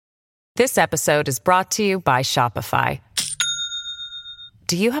This episode is brought to you by Shopify.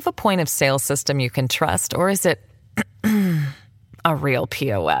 Do you have a point of sale system you can trust, or is it a real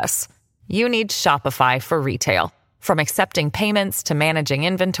POS? You need Shopify for retail. From accepting payments to managing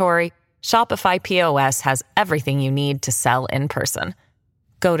inventory, Shopify POS has everything you need to sell in person.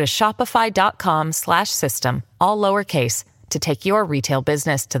 Go to shopify.com/system, all lowercase, to take your retail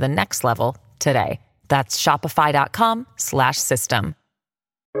business to the next level today. That's shopify.com/system.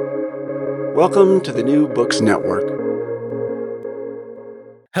 Welcome to the New Books Network.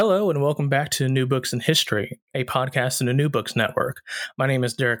 Hello, and welcome back to New Books in History, a podcast in the New Books Network. My name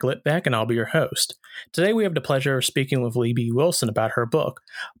is Derek Litbeck, and I'll be your host. Today, we have the pleasure of speaking with Libby Wilson about her book,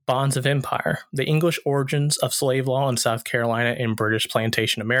 Bonds of Empire, The English Origins of Slave Law in South Carolina and British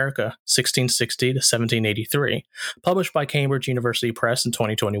Plantation America, 1660 to 1783, published by Cambridge University Press in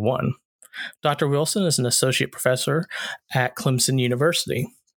 2021. Dr. Wilson is an associate professor at Clemson University.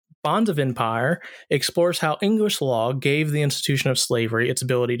 Bonds of Empire explores how English law gave the institution of slavery its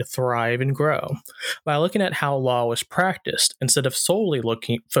ability to thrive and grow by looking at how law was practiced instead of solely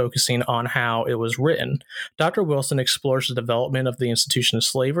focusing on how it was written. Dr. Wilson explores the development of the institution of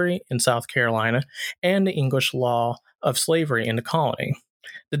slavery in South Carolina and the English law of slavery in the colony.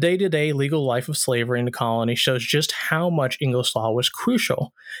 The day-to-day legal life of slavery in the colony shows just how much English law was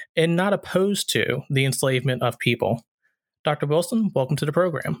crucial and not opposed to the enslavement of people. Dr. Wilson, welcome to the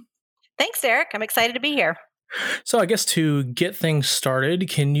program. Thanks, Derek. I'm excited to be here. So I guess to get things started,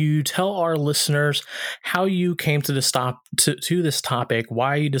 can you tell our listeners how you came to this topic,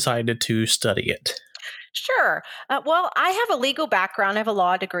 why you decided to study it? Sure. Well, I have a legal background. I have a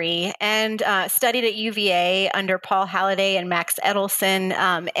law degree and studied at UVA under Paul Halliday and Max Edelson,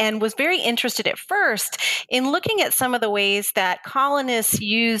 and was very interested at first in looking at some of the ways that colonists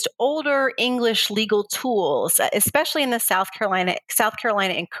used older English legal tools, especially in the South Carolina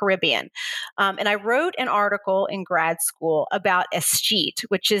and Caribbean. And I wrote an article in grad school about escheat,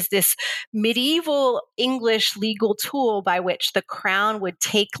 which is this medieval English legal tool by which the crown would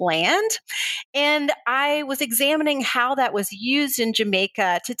take land. And I was examining how that was used in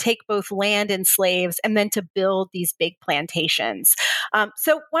Jamaica to take both land and slaves and then to build these big plantations.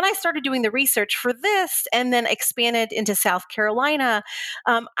 So when I started doing the research for this and then expanded into South Carolina,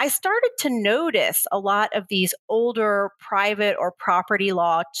 I started to notice a lot of these older private or property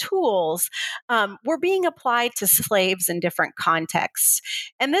law tools were being applied to slaves in different contexts.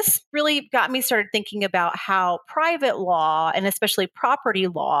 And this really got me started thinking about how private law and especially property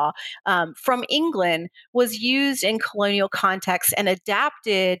law from England was used in colonial contexts and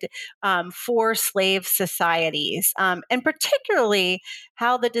adapted for slave societies, and particularly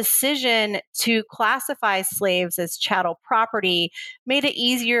how the decision to classify slaves as chattel property made it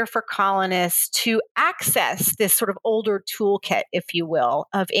easier for colonists to access this sort of older toolkit, if you will,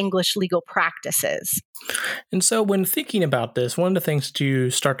 of English legal practices. And so when thinking about this, one of the things to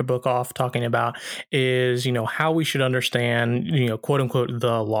start the book off talking about is, how we should understand, quote unquote,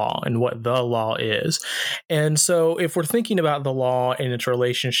 the law and what the law is. And so if we're thinking about the law and its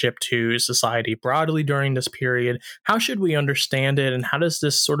relationship to society broadly during this period, how should we understand it? And how does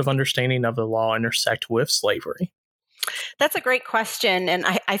this sort of understanding of the law intersect with slavery? That's a great question. And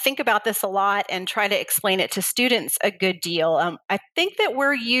I think about this a lot and try to explain it to students a good deal. I think that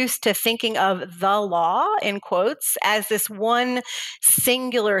we're used to thinking of the law, in quotes, as this one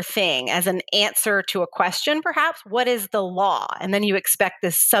singular thing, as an answer to a question, perhaps. What is the law? And then you expect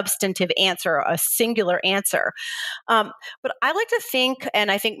this substantive answer, a singular answer. But I like to think, and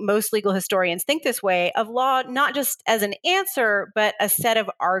I think most legal historians think this way, of law not just as an answer, but a set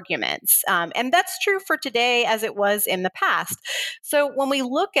of arguments. And that's true for today as it was in the past. So when we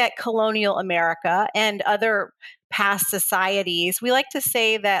look at colonial America and other past societies, we like to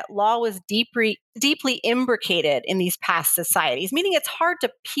say that law was deeply imbricated in these past societies, meaning it's hard to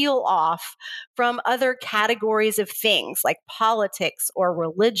peel off from other categories of things like politics or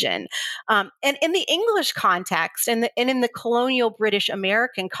religion. And in the English context and in the colonial British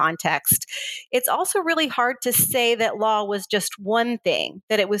American context, it's also really hard to say that law was just one thing,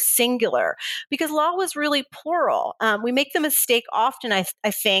 that it was singular, because law was really plural. We make the mistake often, I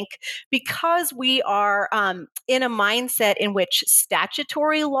think, because we are in a mindset in which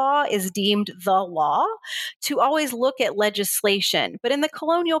statutory law is deemed the law, to always look at legislation. But in the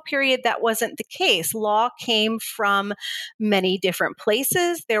colonial period, that wasn't the case. Law came from many different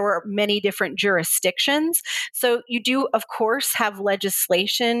places. There were many different jurisdictions. So you do, of course, have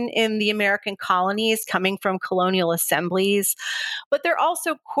legislation in the American colonies coming from colonial assemblies, but there are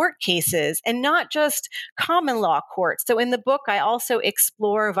also court cases, and not just common law courts. So in the book, I also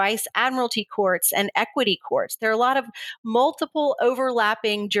explore vice admiralty courts and equity courts. There there are a lot of multiple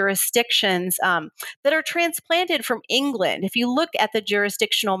overlapping jurisdictions that are transplanted from England. If you look at the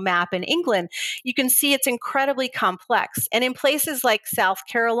jurisdictional map in England, you can see it's incredibly complex. And in places like South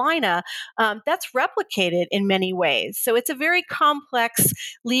Carolina, that's replicated in many ways. So it's a very complex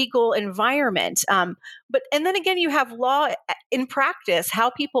legal environment. And then again, you have law in practice,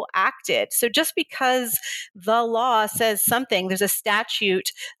 how people acted. So just because the law says something, there's a statute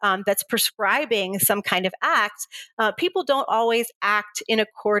that's prescribing some kind of act, people don't always act in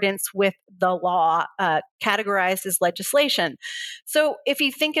accordance with the law categorized as legislation. So if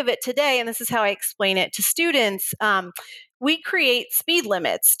you think of it today, and this is how I explain it to students, we create speed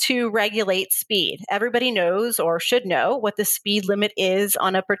limits to regulate speed. Everybody knows or should know what the speed limit is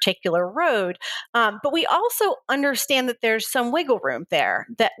on a particular road. But we also understand that there's some wiggle room there,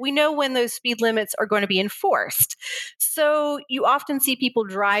 that we know when those speed limits are going to be enforced. So you often see people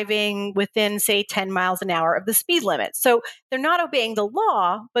driving within, say, 10 miles an hour of the speed limit. So they're not obeying the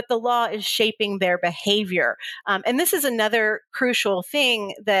law, but the law is shaping their behavior. And this is another crucial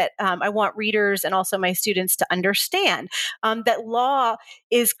thing that I want readers and also my students to understand. That law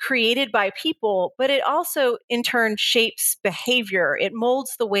is created by people, but it also in turn shapes behavior. It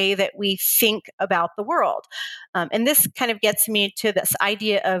molds the way that we think about the world. And this kind of gets me to this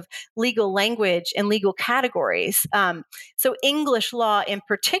idea of legal language and legal categories. So English law in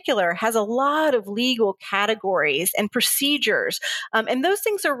particular has a lot of legal categories and procedures. And those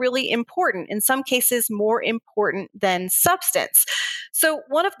things are really important, in some cases more important than substance. So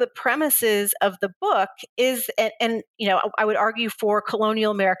one of the premises of the book is, and I would argue for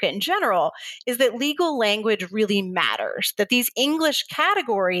colonial America in general, is that legal language really matters, that these English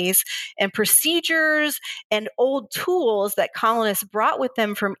categories and procedures and old tools that colonists brought with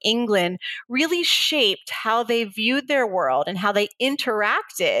them from England really shaped how they viewed their world and how they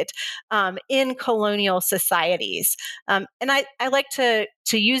interacted in colonial societies. And I like to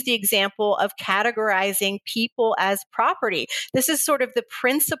use the example of categorizing people as property. This is sort of the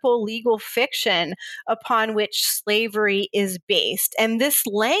principal legal fiction upon which slavery is based. And this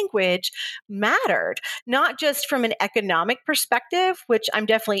language mattered, not just from an economic perspective, which I'm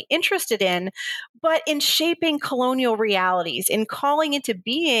definitely interested in, but in shaping colonial realities, in calling into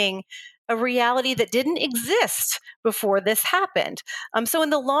being a reality that didn't exist before this happened. So in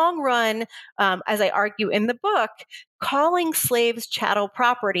the long run, as I argue in the book, calling slaves chattel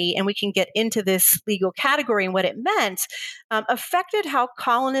property, and we can get into this legal category and what it meant, affected how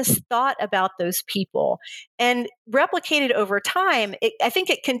colonists thought about those people and replicated over time. I think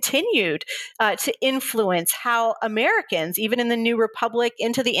it continued to influence how Americans, even in the New Republic,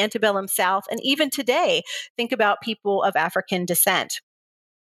 into the antebellum South, and even today, think about people of African descent.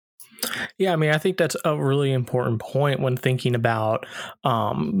 Yeah, I mean, I think that's a really important point when thinking about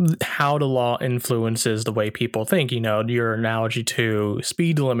how the law influences the way people think. Your analogy to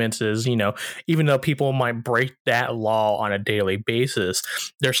speed limits is, even though people might break that law on a daily basis,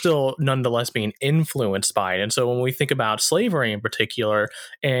 they're still nonetheless being influenced by it. And so when we think about slavery in particular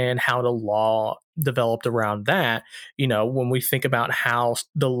and how the law developed around that, when we think about how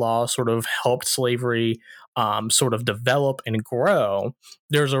the law sort of helped slavery sort of develop and grow,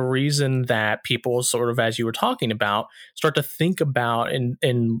 there's a reason that people sort of, as you were talking about, start to think about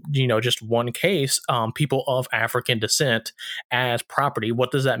in just one case, people of African descent as property.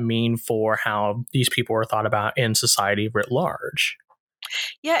 What does that mean for how these people are thought about in society writ large?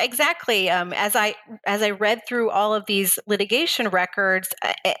 Yeah, exactly. As I read through all of these litigation records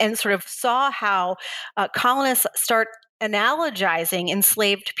and sort of saw how colonists start analogizing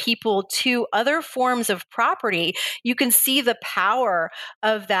enslaved people to other forms of property, you can see the power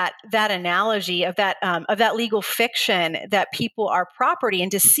of that analogy, of that legal fiction, that people are property,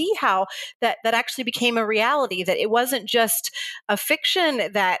 and to see how that actually became a reality, that it wasn't just a fiction,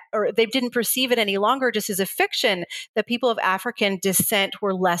 or they didn't perceive it any longer just as a fiction, that people of African descent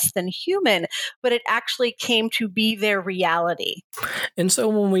were less than human, but it actually came to be their reality. And so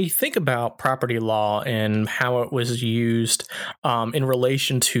when we think about property law and how it was used in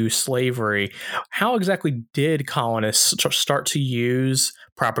relation to slavery, how exactly did colonists start to use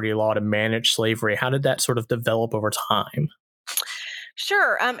property law to manage slavery? How did that sort of develop over time?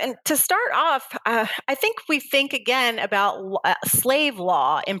 Sure. And to start off, I think we think again about slave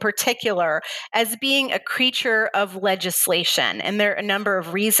law in particular as being a creature of legislation. And there are a number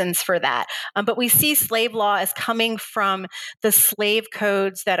of reasons for that. But we see slave law as coming from the slave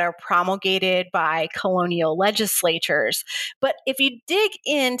codes that are promulgated by colonial legislatures. But if you dig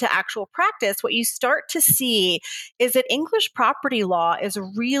into actual practice, what you start to see is that English property law is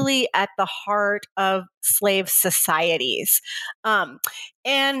really at the heart of slave societies.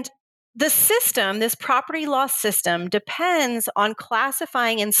 And the system, this property law system, depends on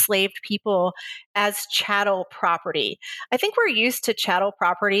classifying enslaved people as chattel property. I think we're used to chattel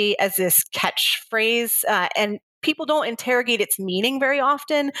property as this catchphrase, and people don't interrogate its meaning very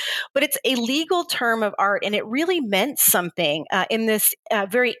often, but it's a legal term of art, and it really meant something in this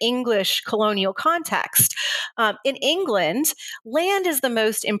very English colonial context. In England, land is the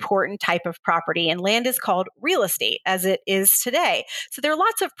most important type of property, and land is called real estate, as it is today. So there are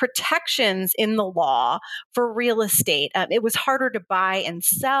lots of protections in the law for real estate. It was harder to buy and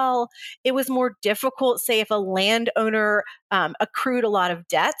sell. It was more difficult, say, if a landowner accrued a lot of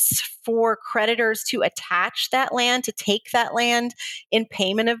debts, for creditors to attach that land, to take that land in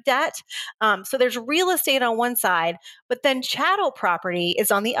payment of debt. So there's real estate on one side, but then chattel property is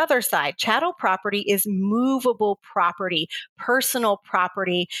on the other side. Chattel property is movable property, personal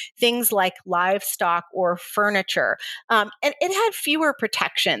property, things like livestock or furniture. And it had fewer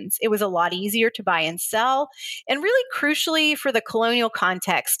protections. It was a lot easier to buy and sell. And really crucially for the colonial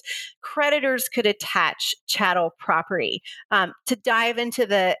context, creditors could attach chattel property. To dive into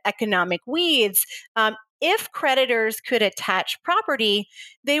the economic weeds, if creditors could attach property,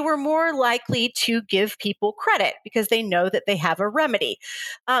 they were more likely to give people credit because they know that they have a remedy.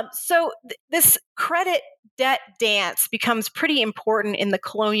 This credit debt dance becomes pretty important in the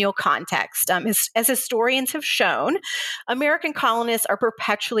colonial context. As historians have shown, American colonists are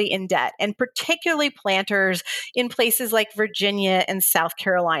perpetually in debt, and particularly planters in places like Virginia and South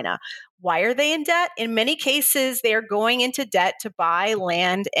Carolina. Why are they in debt? In many cases, they are going into debt to buy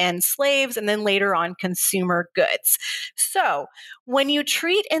land and slaves, and then later on consumer goods. So when you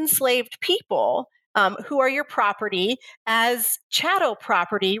treat enslaved people, who are your property, as chattel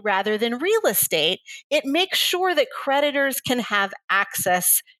property rather than real estate, it makes sure that creditors can have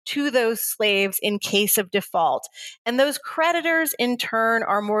access to those slaves in case of default. And those creditors, in turn,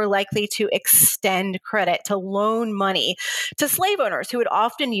 are more likely to extend credit, to loan money to slave owners who would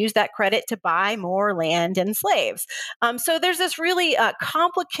often use that credit to buy more land and slaves. So there's this really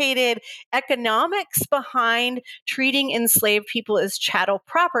complicated economics behind treating enslaved people as chattel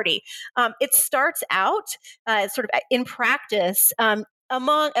property. It starts out sort of in practice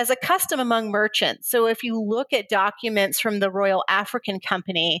as a custom among merchants. So if you look at documents from the Royal African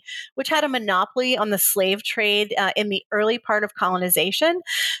Company, which had a monopoly on the slave trade in the early part of colonization,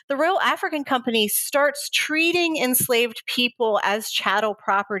 the Royal African Company starts treating enslaved people as chattel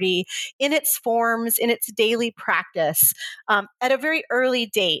property in its forms, in its daily practice, at a very early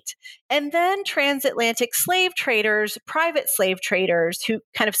date. And then transatlantic slave traders, private slave traders who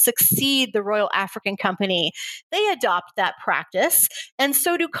kind of succeed the Royal African Company, they adopt that practice. And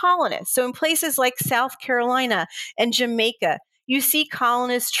so do colonists. So in places like South Carolina and Jamaica, you see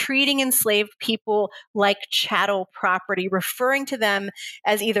colonists treating enslaved people like chattel property, referring to them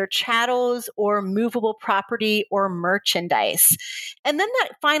as either chattels or movable property or merchandise. And then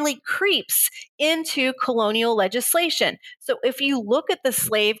that finally creeps into colonial legislation. So if you look at the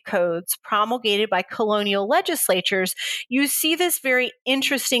slave codes promulgated by colonial legislatures, you see this very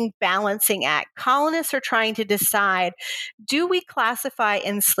interesting balancing act. Colonists are trying to decide, do we classify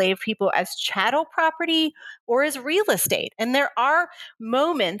enslaved people as chattel property or as real estate? And there are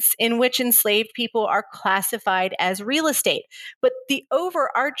moments in which enslaved people are classified as real estate. But the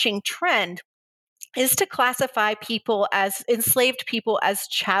overarching trend is to classify enslaved people as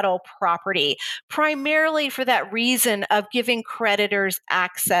chattel property, primarily for that reason of giving creditors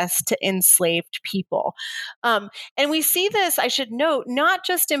access to enslaved people. And we see this, I should note, not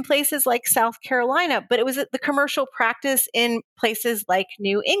just in places like South Carolina, but it was the commercial practice in places like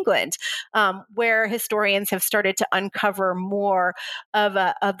New England, where historians have started to uncover more of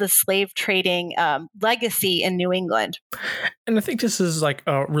the slave trading legacy in New England. And I think this is like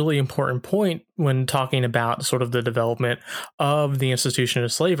a really important point when talking about sort of the development of the institution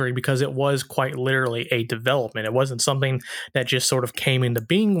of slavery, because it was quite literally a development. It wasn't something that just sort of came into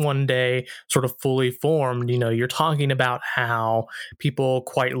being one day, sort of fully formed. You know, you're talking about how people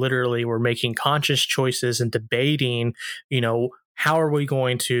quite literally were making conscious choices and debating, you know, how are we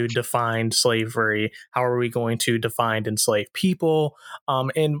going to define slavery? How are we going to define enslaved people?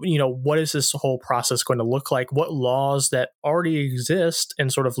 And, you know, what is this whole process going to look like? What laws that already exist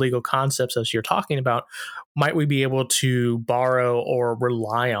and sort of legal concepts, as you're talking about, might we be able to borrow or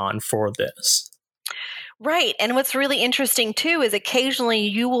rely on for this? Right. And what's really interesting, too, is occasionally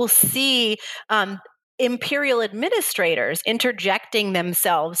you will see imperial administrators interjecting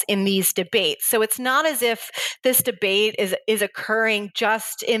themselves in these debates. So it's not as if this debate is occurring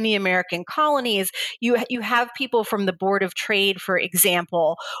just in the American colonies. You have people from the Board of Trade, for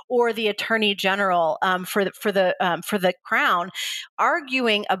example, or the Attorney General for the Crown,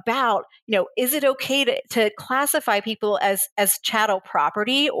 arguing about, is it okay to classify people as chattel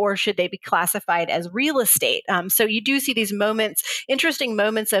property, or should they be classified as real estate? So you do see these interesting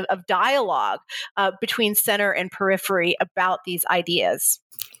moments of dialogue between center and periphery about these ideas.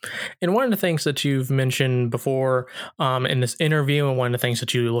 And one of the things that you've mentioned before in this interview, and one of the things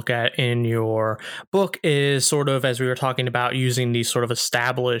that you look at in your book is sort of, as we were talking about, using these sort of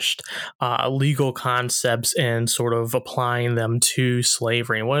established legal concepts and sort of applying them to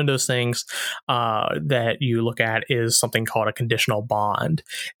slavery. And one of those things that you look at is something called a conditional bond.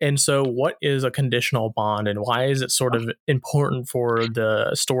 And so what is a conditional bond, and why is it sort of important for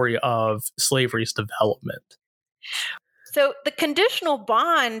the story of slavery's development? So the conditional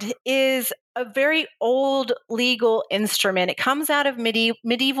bond is a very old legal instrument. It comes out of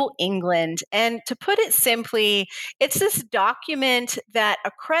medieval England. And to put it simply, it's this document that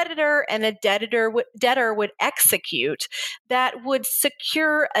a creditor and a debtor would execute that would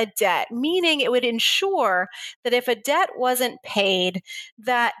secure a debt, meaning it would ensure that if a debt wasn't paid,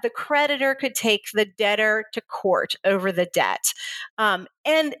 that the creditor could take the debtor to court over the debt.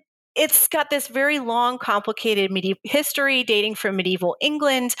 And it's got this very long, complicated history dating from medieval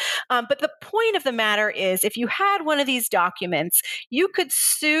England. But the point of the matter is, if you had one of these documents, you could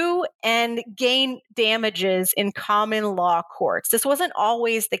sue and gain damages in common law courts. This wasn't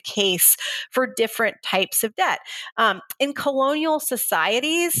always the case for different types of debt. In colonial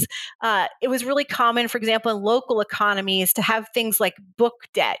societies, it was really common, for example, in local economies to have things like book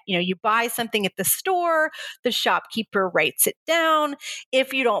debt. You buy something at the store, the shopkeeper writes it down.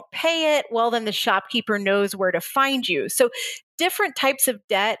 If you don't pay it, well, then the shopkeeper knows where to find you. So different types of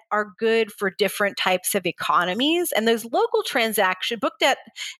debt are good for different types of economies. And those local book debt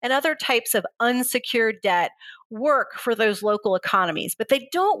and other types of unsecured debt work for those local economies, but they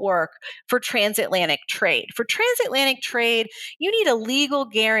don't work for transatlantic trade. For transatlantic trade, you need a legal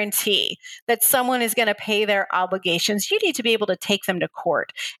guarantee that someone is going to pay their obligations. You need to be able to take them to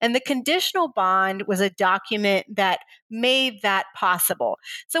court. And the conditional bond was a document that made that possible.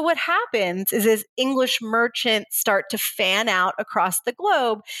 So what happens is as English merchants start to fan out across the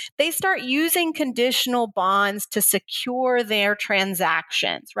globe, they start using conditional bonds to secure their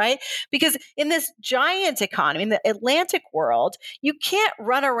transactions, right? Because in this giant economy, in the Atlantic world, you can't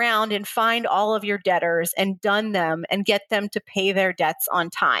run around and find all of your debtors and dun them and get them to pay their debts on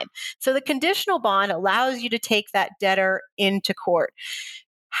time. So the conditional bond allows you to take that debtor into court.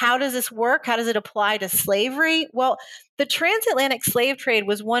 How does this work? How does it apply to slavery? Well, the transatlantic slave trade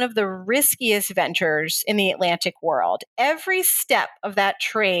was one of the riskiest ventures in the Atlantic world. Every step of that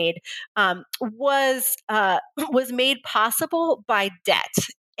trade was made possible by debt.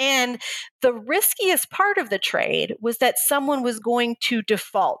 And the riskiest part of the trade was that someone was going to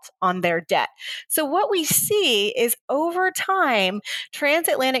default on their debt. So what we see is over time,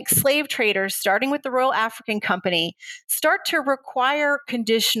 transatlantic slave traders, starting with the Royal African Company, start to require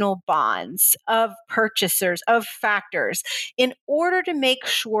conditional bonds of purchasers, of factors, in order to make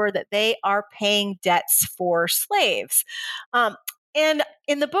sure that they are paying debts for slaves. And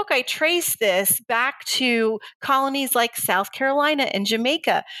in the book, I trace this back to colonies like South Carolina and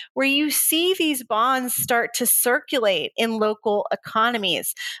Jamaica, where you see these bonds start to circulate in local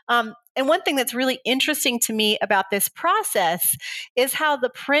economies. And one thing that's really interesting to me about this process is how the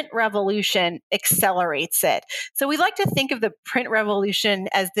print revolution accelerates it. So we like to think of the print revolution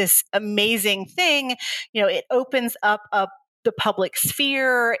as this amazing thing. It opens up the public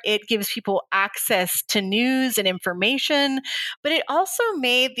sphere. It gives people access to news and information, but it also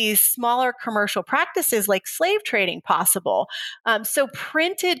made these smaller commercial practices like slave trading possible. So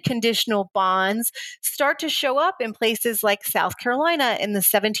printed conditional bonds start to show up in places like South Carolina in the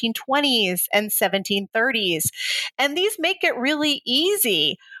 1720s and 1730s. And these make it really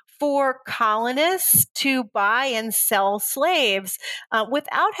easy for colonists to buy and sell slaves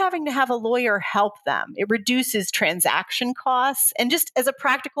without having to have a lawyer help them. It reduces transaction costs and just as a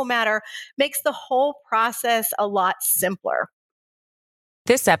practical matter, makes the whole process a lot simpler.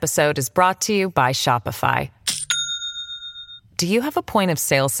 This episode is brought to you by Shopify. Do you have a point of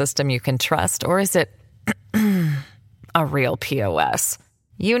sale system you can trust, or is it a real POS?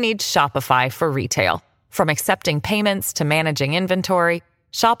 You need Shopify for retail. From accepting payments to managing inventory,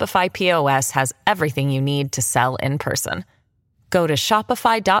 Shopify POS has everything you need to sell in person. Go to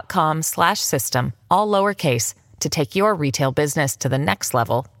shopify.com/system, all lowercase, to take your retail business to the next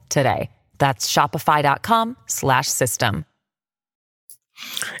level today. That's shopify.com/system.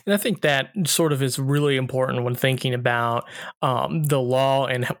 And I think that sort of is really important when thinking about the law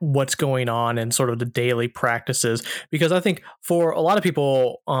and what's going on and sort of the daily practices. Because I think for a lot of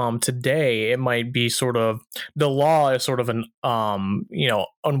people today, it might be sort of the law is sort of an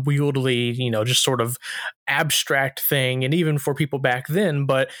unwieldy, just sort of abstract thing, and even for people back then.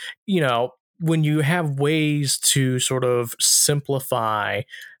 But when you have ways to sort of simplify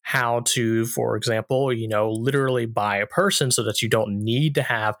how to, for example, literally buy a person so that you don't need to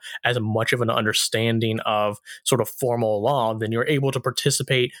have as much of an understanding of sort of formal law, then you're able to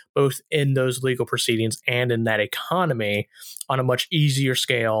participate both in those legal proceedings and in that economy on a much easier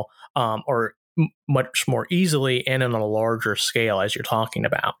scale, or much more easily and on a larger scale, as you're talking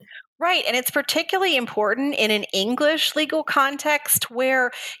about. Right. And it's particularly important in an English legal context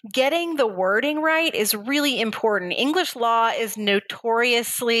where getting the wording right is really important. English law is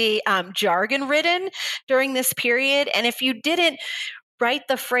notoriously jargon ridden during this period. And if you didn't write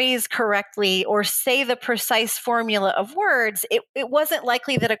the phrase correctly or say the precise formula of words, it wasn't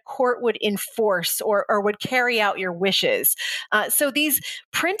likely that a court would enforce or would carry out your wishes. So these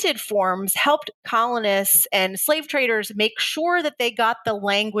printed forms helped colonists and slave traders make sure that they got the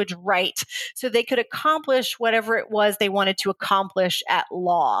language right so they could accomplish whatever it was they wanted to accomplish at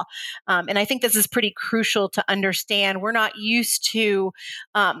law. And I think this is pretty crucial to understand. We're not used to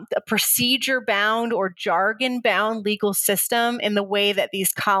a procedure-bound or jargon-bound legal system in the way that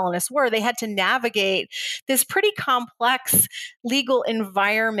these colonists were. They had to navigate this pretty complex legal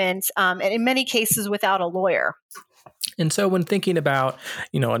environment, and in many cases without a lawyer. And so when thinking about,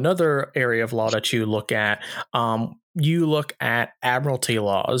 another area of law that you look at admiralty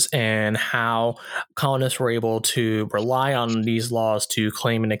laws and how colonists were able to rely on these laws to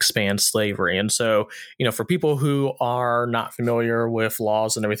claim and expand slavery. And so, for people who are not familiar with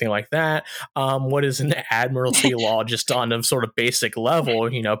laws and everything like that, what is an admiralty law just on a sort of basic level?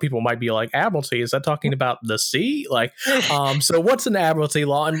 People might be like, admiralty, is that talking about the sea? So what's an admiralty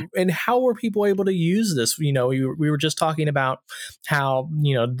law, and how were people able to use this? We were just talking about how,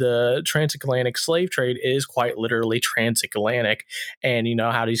 the transatlantic slave trade is quite literally transatlantic, and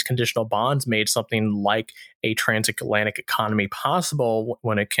how these conditional bonds made something like a transatlantic economy possible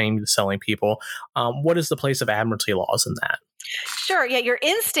when it came to selling people. What is the place of admiralty laws in that? Sure. Yeah, your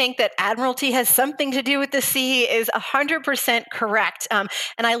instinct that admiralty has something to do with the sea is 100% correct. And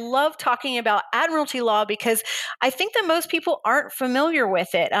I love talking about admiralty law because I think that most people aren't familiar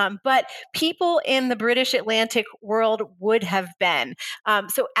with it, but people in the British Atlantic world would have been.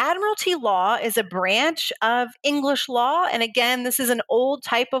 So admiralty law is a branch of English law. And again, this is an old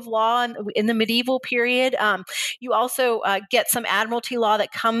type of law in the medieval period. You also get some admiralty law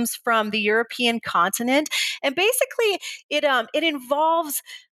that comes from the European continent. And basically, it involves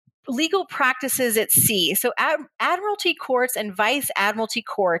legal practices at sea. So admiralty courts and vice admiralty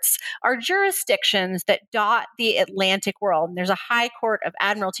courts are jurisdictions that dot the Atlantic world. And there's a high court of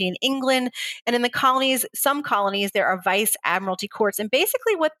admiralty in England, and in the colonies, some colonies, there are vice admiralty courts. And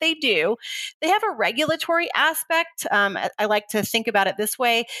basically what they do, they have a regulatory aspect. I like to think about it this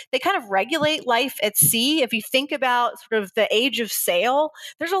way. They kind of regulate life at sea. If you think about sort of the age of sail,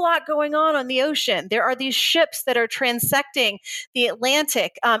 there's a lot going on the ocean. There are these ships that are transecting the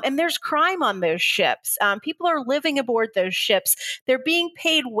Atlantic, and there's crime on those ships. People are living aboard those ships. They're being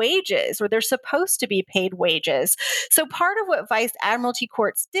paid wages, or they're supposed to be paid wages. So part of what vice admiralty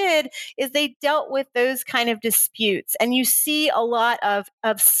courts did is they dealt with those kind of disputes. And you see a lot of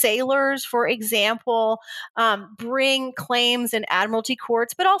sailors, for example, bring claims in admiralty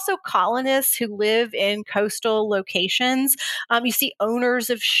courts, but also colonists who live in coastal locations. You see owners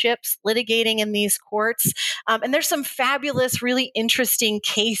of ships litigating in these courts. And there's some fabulous, really interesting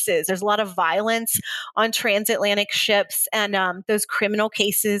cases. There's a lot of violence on transatlantic ships, and those criminal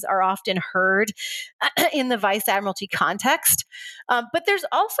cases are often heard in the vice admiralty context. But there's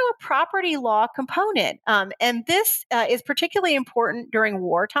also a property law component, and this is particularly important during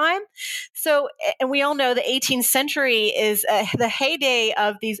wartime. So, and we all know the 18th century is the heyday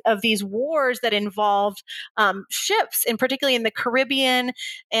of these wars that involved ships, and particularly in the Caribbean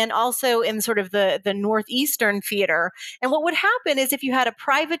and also in sort of the northeastern theater. And what would happen is if you had a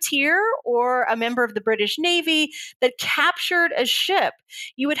privateer or a member of the British Navy that captured a ship,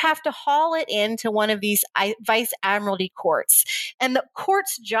 you would have to haul it into one of these vice admiralty courts. And the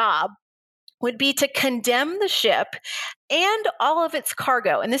court's job would be to condemn the ship and all of its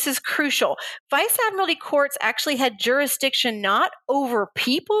cargo. And this is crucial. Vice Admiralty courts actually had jurisdiction not over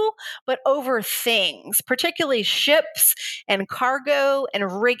people, but over things, particularly ships and cargo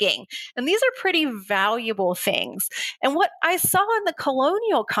and rigging. And these are pretty valuable things. And what I saw in the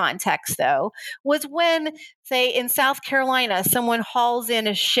colonial context, though, was when, say, in South Carolina, someone hauls in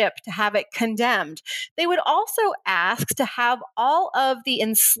a ship to have it condemned, they would also ask to have all of the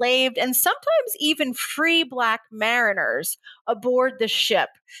enslaved and sometimes even free Black mariners aboard the ship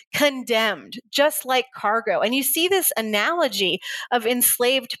condemned, just like cargo. And you see this analogy of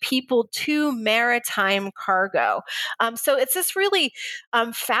enslaved people to maritime cargo. So it's this really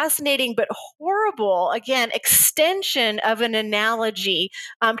fascinating but horrible, again, extension of an analogy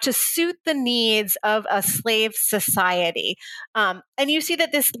to suit the needs of a slave society. And you see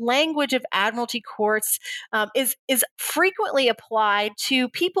that this language of admiralty courts is frequently applied to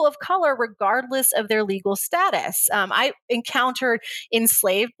people of color, regardless of their legal status. I encountered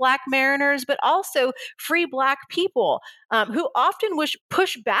enslaved Black mariners, but also free Black people who often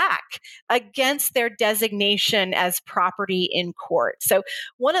push back against their designation as property in court. So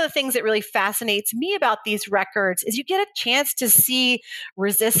one of the things that really fascinates me about these records is you get a chance to see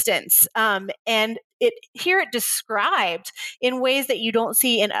resistance, and here it described in ways that you don't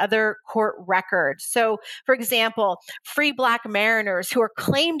see in other court records. So, for example, free Black mariners who are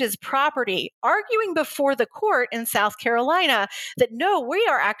claimed as property arguing before the court in South Carolina that no, we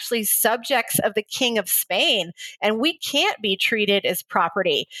are actually subjects of the King of Spain and we can't be treated as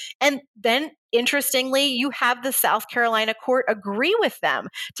property. And then interestingly, you have the South Carolina court agree with them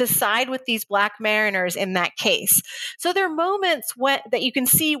to side with these Black mariners in that case. So there are moments that you can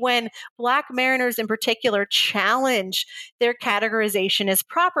see when Black mariners in particular challenge their categorization as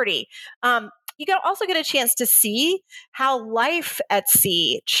property. You also get a chance to see how life at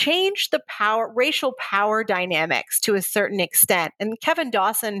sea changed the racial power dynamics to a certain extent. And Kevin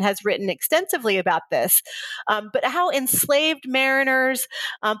Dawson has written extensively about this, but how enslaved mariners,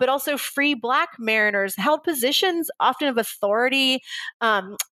 but also free Black mariners held positions often of authority,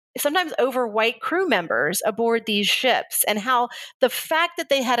 sometimes over white crew members aboard these ships, and how the fact that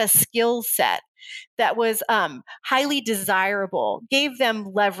they had a skill set that was highly desirable gave them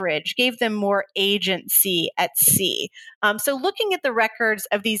leverage, gave them more agency at sea. So looking at the records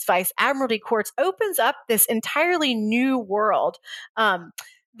of these Vice Admiralty courts opens up this entirely new world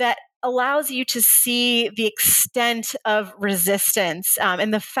that allows you to see the extent of resistance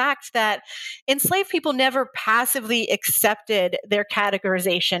and the fact that enslaved people never passively accepted their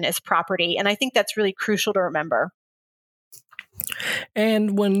categorization as property. And I think that's really crucial to remember.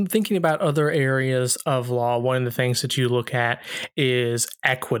 And when thinking about other areas of law, one of the things that you look at is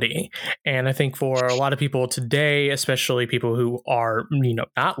equity. And I think for a lot of people today, especially people who are,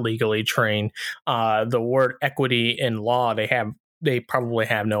 not legally trained, the word equity in law, they probably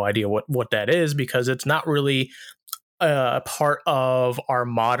have no idea what that is, because it's not really part of our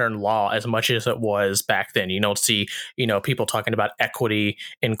modern law as much as it was back then. You don't see, people talking about equity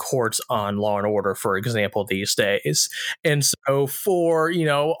in courts on Law and Order, for example, these days. And so for,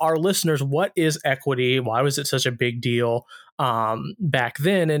 our listeners, what is equity? Why was it such a big deal back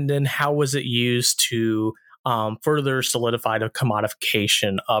then? And then how was it used to further solidify the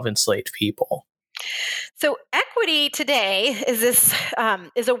commodification of enslaved people? So equity today is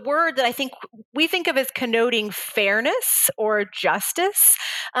a word that I think we think of as connoting fairness or justice,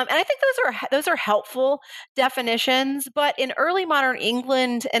 and I think those are helpful definitions. But in early modern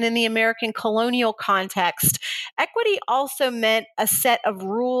England and in the American colonial context, equity also meant a set of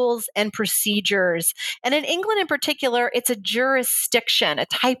rules and procedures. And in England, in particular, it's a jurisdiction, a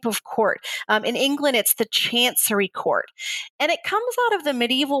type of court. In England, it's the Chancery Court, and it comes out of the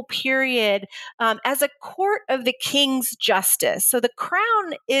medieval period as a court of the king's justice. So the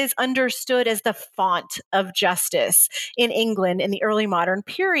crown is understood as the font of justice in England in the early modern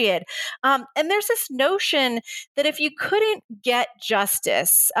period. And there's this notion that if you couldn't get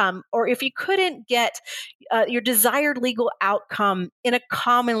justice, or if you couldn't get your desired legal outcome in a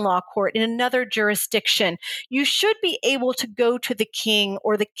common law court in another jurisdiction, you should be able to go to the king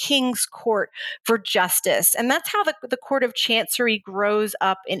or the king's court for justice. And that's how the Court of Chancery grows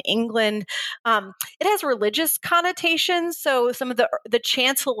up in England. It has religious connotations. So some of the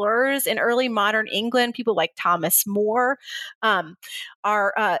chancellors in early modern England, people like Thomas More,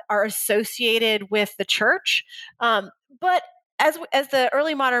 are associated with the church. But as the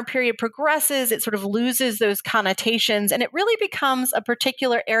early modern period progresses, it sort of loses those connotations, and it really becomes a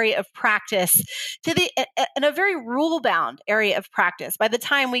particular area of practice in a very rule-bound area of practice. By the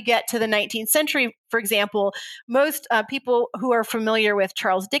time we get to the 19th century, For example, most people who are familiar with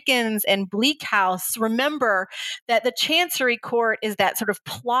Charles Dickens and Bleak House remember that the Chancery Court is that sort of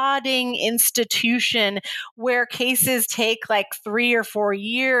plodding institution where cases take like 3 or 4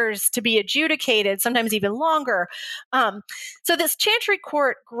 years to be adjudicated, sometimes even longer. So this Chancery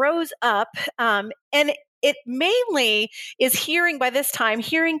Court grows up, and it mainly is by this time,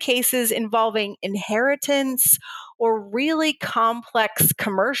 hearing cases involving inheritance or really complex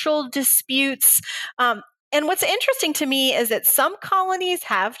commercial disputes. And what's interesting to me is that some colonies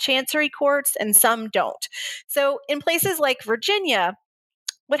have chancery courts and some don't. So in places like Virginia,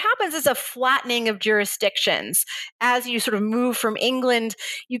 what happens is a flattening of jurisdictions. As you sort of move from England,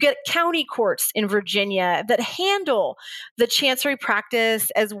 you get county courts in Virginia that handle the chancery practice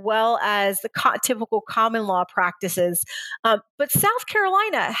as well as the typical common law practices. But South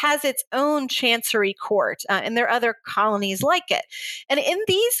Carolina has its own chancery court, and there are other colonies like it. And in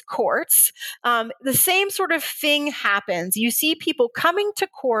these courts, the same sort of thing happens. You see people coming to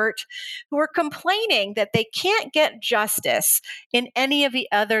court who are complaining that they can't get justice in any of the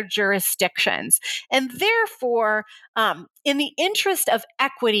other jurisdictions. And therefore, in the interest of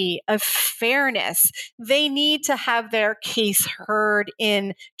equity, of fairness, they need to have their case heard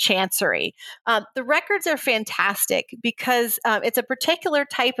in chancery. The records are fantastic because it's a particular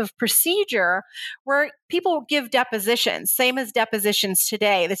type of procedure where people give depositions, same as depositions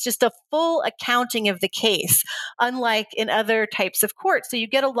today. It's just a full accounting of the case, unlike in other types of courts. So you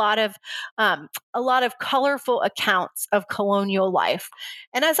get a lot of colorful accounts of colonial life.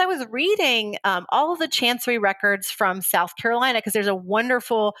 And as I was reading all of the chancery records from South Carolina, because there's a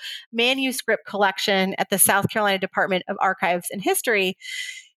wonderful manuscript collection at the South Carolina Department of Archives and History,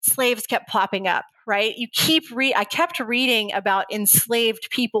 slaves kept popping up, right? I kept reading about enslaved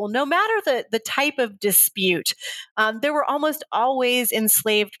people, no matter the type of dispute. There were almost always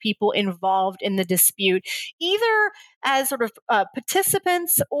enslaved people involved in the dispute, either as sort of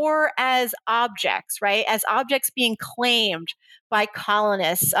participants or as objects, right? As objects being claimed by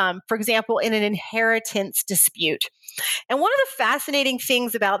colonists, for example, in an inheritance dispute. And one of the fascinating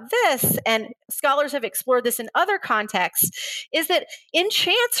things about this, and scholars have explored this in other contexts, is that in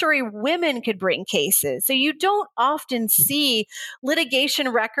chancery, women could bring cases. So you don't often see litigation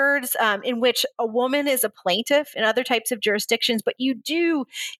records in which a woman is a plaintiff in other types of jurisdictions, but you do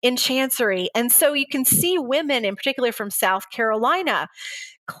in chancery. And so you can see women, in particular from South Carolina,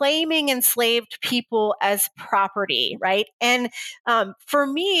 claiming enslaved people as property, right? And for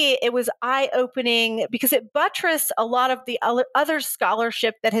me, it was eye-opening because it buttressed a lot of the other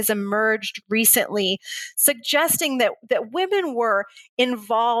scholarship that has emerged recently, suggesting that women were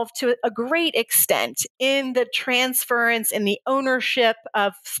involved to a great extent in the transference and the ownership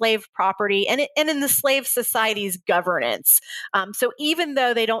of slave property and in the slave society's governance. So even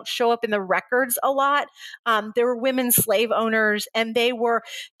though they don't show up in the records a lot, there were women slave owners, and they were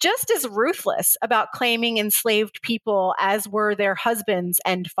just as ruthless about claiming enslaved people as were their husbands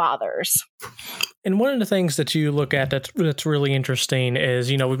and fathers. And one of the things that you look at that's really interesting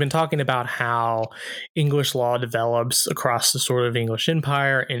is, we've been talking about how English law develops across the sort of English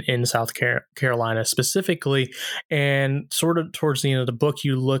empire and in South Carolina specifically. And sort of towards the end of the book,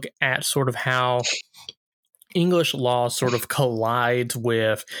 you look at sort of how English law sort of collides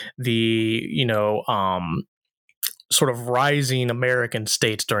with the, sort of rising American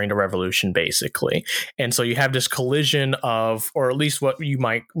states during the Revolution, basically. And so you have this collision of, or at least what you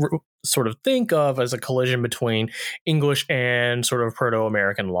might sort of think of as a collision between English and sort of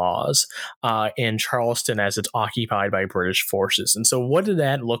Proto-American laws in Charleston as it's occupied by British forces. And so what did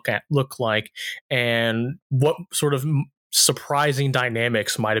that look like, and what sort of surprising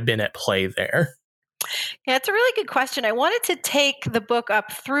dynamics might have been at play there? Yeah, it's a really good question. I wanted to take the book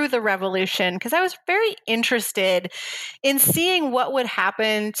up through the Revolution because I was very interested in seeing what would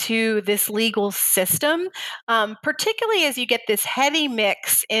happen to this legal system, particularly as you get this heady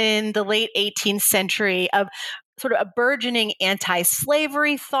mix in the late 18th century of sort of a burgeoning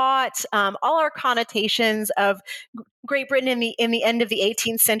anti-slavery thought, all our connotations of Great Britain in the end of the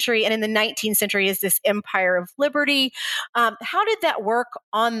 18th century and in the 19th century is this empire of liberty. How did that work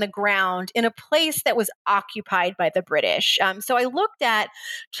on the ground in a place that was occupied by the British? So I looked at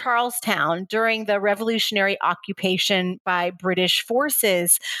Charlestown during the revolutionary occupation by British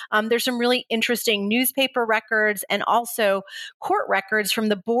forces. There's some really interesting newspaper records and also court records from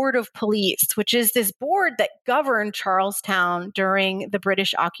the Board of Police, which is this board that governed Charlestown during the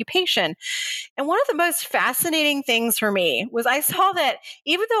British occupation. And one of the most fascinating things for me was I saw that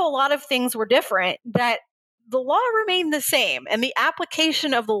even though a lot of things were different, that the law remained the same, and the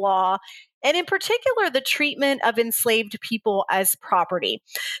application of the law, and in particular, the treatment of enslaved people as property.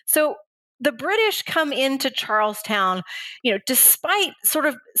 So the British come into Charlestown, despite sort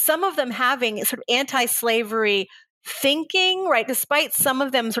of some of them having sort of anti-slavery thinking, right? Despite some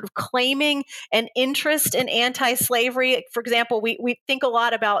of them sort of claiming an interest in anti-slavery. For example, we think a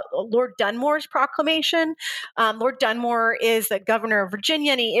lot about Lord Dunmore's proclamation. Lord Dunmore is the governor of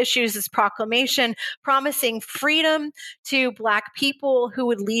Virginia, and he issues this proclamation promising freedom to Black people who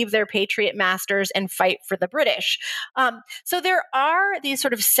would leave their patriot masters and fight for the British. So there are these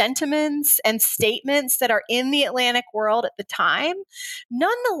sort of sentiments and statements that are in the Atlantic world at the time.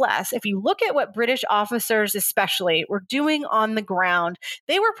 Nonetheless, if you look at what British officers especially were doing on the ground,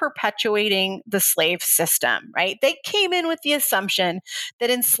 they were perpetuating the slave system, right? They came in with the assumption that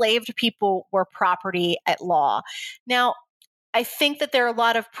enslaved people were property at law. Now, I think that there are a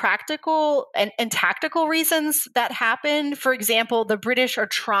lot of practical and tactical reasons that happen. For example, the British are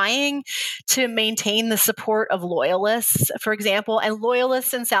trying to maintain the support of loyalists, for example, and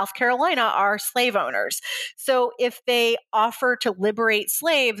loyalists in South Carolina are slave owners. So if they offer to liberate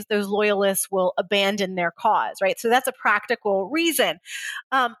slaves, those loyalists will abandon their cause, right? So that's a practical reason.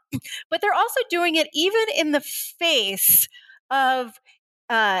 But they're also doing it even in the face of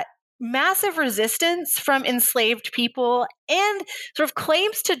massive resistance from enslaved people and sort of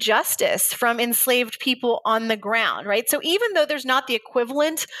claims to justice from enslaved people on the ground, right? So even though there's not the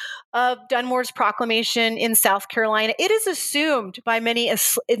equivalent of Dunmore's proclamation in South Carolina, it is assumed by many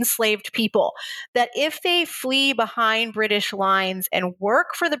enslaved people that if they flee behind British lines and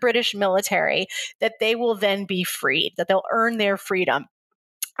work for the British military, that they will then be freed, that they'll earn their freedom.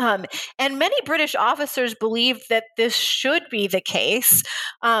 And many British officers believed that this should be the case.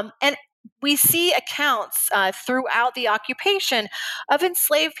 And we see accounts throughout the occupation of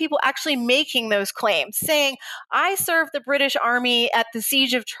enslaved people actually making those claims, saying, I served the British Army at the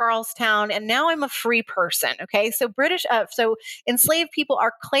Siege of Charlestown, and now I'm a free person. Okay, so so enslaved people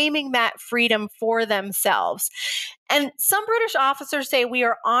are claiming that freedom for themselves. And some British officers say we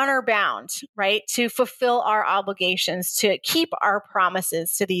are honor bound, right, to fulfill our obligations, to keep our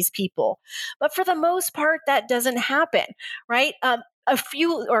promises to these people. But for the most part, that doesn't happen, right? A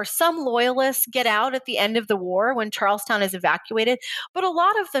few or some loyalists get out at the end of the war when Charlestown is evacuated, but a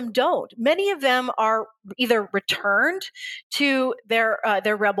lot of them don't. Many of them are either returned to their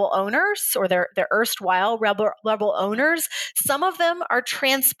rebel owners or their erstwhile rebel owners. Some of them are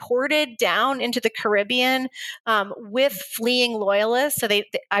transported down into the Caribbean with fleeing loyalists. So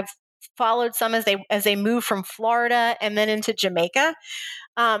I've followed some as they move from Florida and then into Jamaica.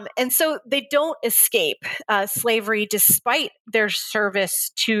 And so they don't escape slavery despite their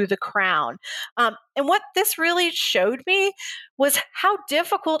service to the crown. And what this really showed me was how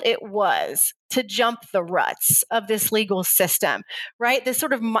difficult it was to jump the ruts of this legal system, right? This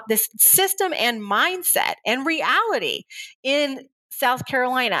sort of this system and mindset and reality in South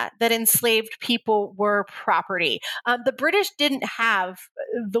Carolina that enslaved people were property. The British didn't have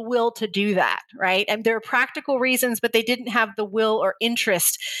the will to do that, right? And there are practical reasons, but they didn't have the will or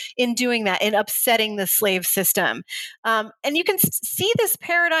interest in doing that, in upsetting the slave system. And you can see this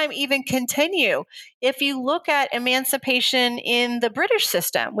paradigm even continue if you look at emancipation in the British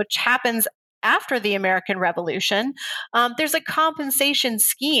system, which happens after the American Revolution. There's a compensation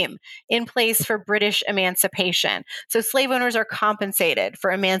scheme in place for British emancipation. So slave owners are compensated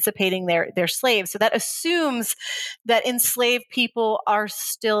for emancipating their slaves. So that assumes that enslaved people are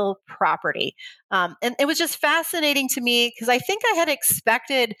still property. And it was just fascinating to me because I think I had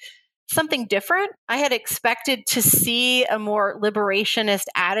expected something different. I had expected to see a more liberationist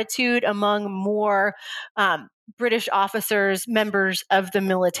attitude among more British officers, members of the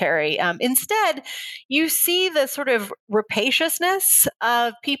military. Instead, you see the sort of rapaciousness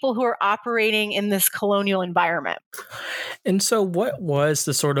of people who are operating in this colonial environment. And so what was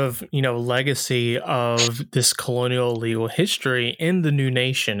the sort of, legacy of this colonial legal history in the new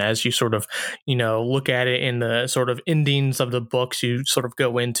nation as you sort of, look at it in the sort of endings of the books? You sort of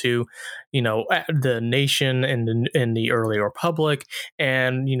go into, the nation in the early republic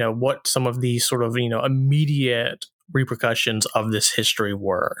and, what some of these sort of, immediate repercussions of this history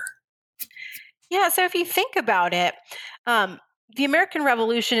were. Yeah, so if you think about it, the American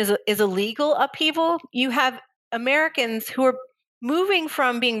Revolution is a legal upheaval. You have Americans who are moving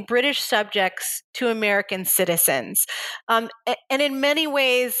from being British subjects to American citizens, and in many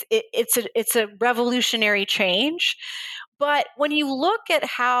ways, it's a revolutionary change. But when you look at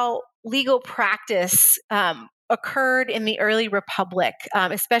how legal practice occurred in the early republic,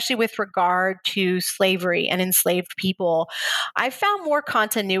 especially with regard to slavery and enslaved people, I found more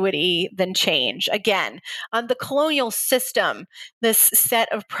continuity than change. Again, the colonial system, this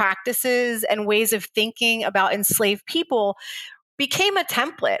set of practices and ways of thinking about enslaved people became a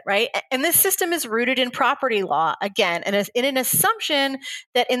template, right? And this system is rooted in property law, again, and in an assumption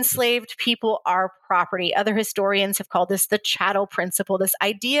that enslaved people are property. Other historians have called this the chattel principle, this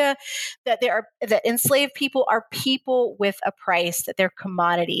idea that that enslaved people are people with a price, that they're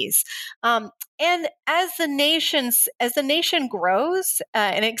commodities. And as the nation grows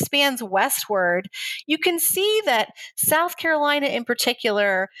and expands westward, you can see that South Carolina, in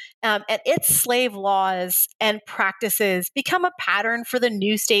particular, and its slave laws and practices become a pattern for the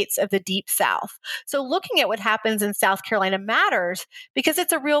new states of the Deep South. So, looking at what happens in South Carolina matters because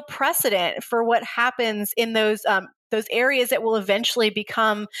it's a real precedent for what happens in those areas that will eventually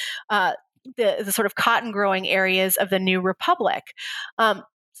become the sort of cotton growing areas of the new republic.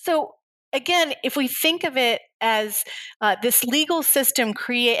 So again, if we think of it as this legal system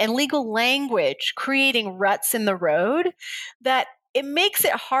and legal language creating ruts in the road, that it makes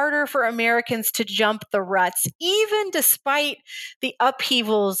it harder for Americans to jump the ruts, even despite the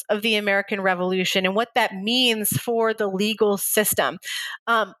upheavals of the American Revolution and what that means for the legal system.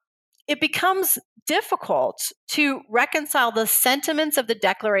 It becomes difficult to reconcile the sentiments of the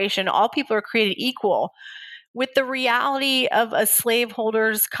Declaration, all people are created equal, with the reality of a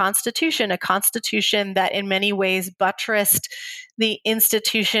slaveholder's constitution, a constitution that in many ways buttressed the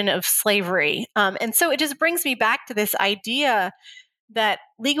institution of slavery. And so it just brings me back to this idea that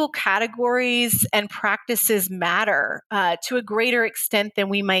legal categories and practices matter to a greater extent than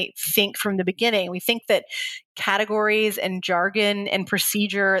we might think from the beginning. We think that categories and jargon and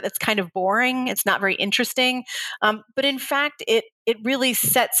procedure, that's kind of boring. It's not very interesting. But in fact, it really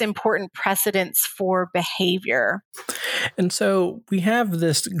sets important precedents for behavior. And so we have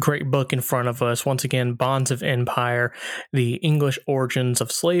this great book in front of us. Once again, Bonds of Empire, the English Origins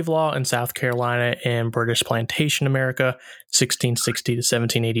of Slave Law in South Carolina and British Plantation America, 1660 to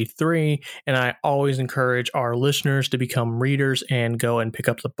 1783. And I always encourage our listeners to become readers and go and pick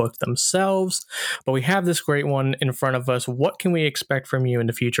up the book themselves. But we have this great one in front of us. What can we expect from you in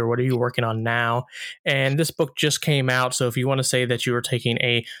the future? What are you working on now? And this book just came out. So if you want to say that you are taking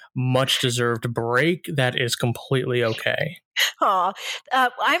a much deserved break, that is completely okay.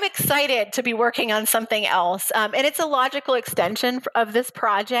 I'm excited to be working on something else. And it's a logical extension of this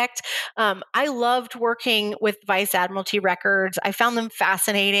project. I loved working with Vice Admiralty records. I found them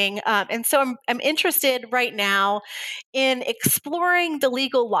fascinating. And so I'm interested right now in exploring the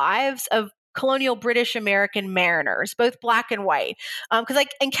legal lives of colonial British American mariners, both black and white, because I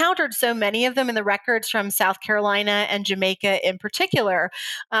encountered so many of them in the records from South Carolina and Jamaica in particular,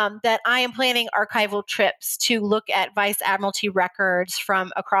 that I am planning archival trips to look at Vice Admiralty records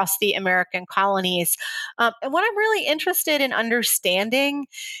from across the American colonies. And what I'm really interested in understanding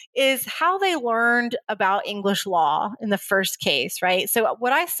is how they learned about English law in the first case, right? So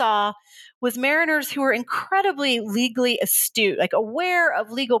what I saw was mariners who were incredibly legally astute, like aware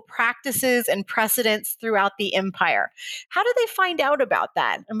of legal practices and precedents throughout the empire. How did they find out about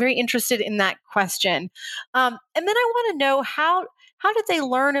that? I'm very interested in that question. And then I want to know how did they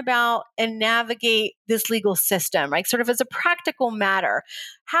learn about and navigate this legal system, right? Sort of as a practical matter.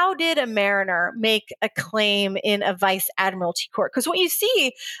 How did a mariner make a claim in a Vice Admiralty court? Because what you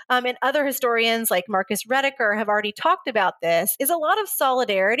see and other historians like Marcus Rediker have already talked about this, is a lot of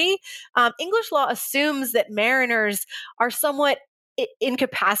solidarity. English law assumes that mariners are somewhat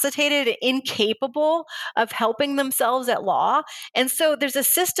incapacitated, incapable of helping themselves at law. And so there's a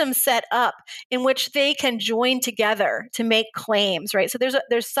system set up in which they can join together to make claims, right? So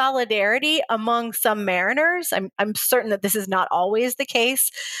there's solidarity among some mariners. I'm certain that this is not always the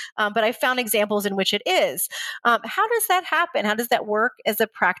case, but I found examples in which it is. How does that happen? How does that work as a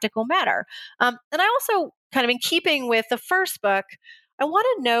practical matter? And I also, kind of in keeping with the first book, I want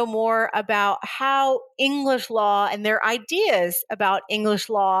to know more about how English law and their ideas about English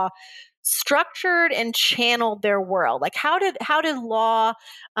law structured and channeled their world. Like how did law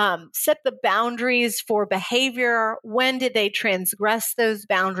set the boundaries for behavior? When did they transgress those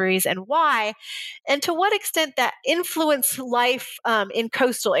boundaries and why? And to what extent that influenced life in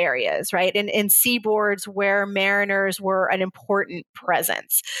coastal areas, right? In seaboards where mariners were an important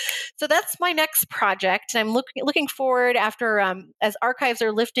presence. So that's my next project. I'm looking forward after, as archives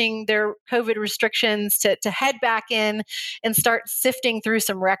are lifting their COVID restrictions, to head back in and start sifting through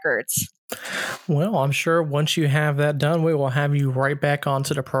some records. Well, I'm sure once you have that done, we will have you right back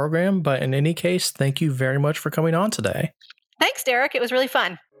onto the program. But in any case, thank you very much for coming on today. Thanks, Derek. It was really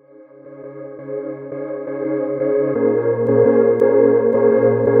fun.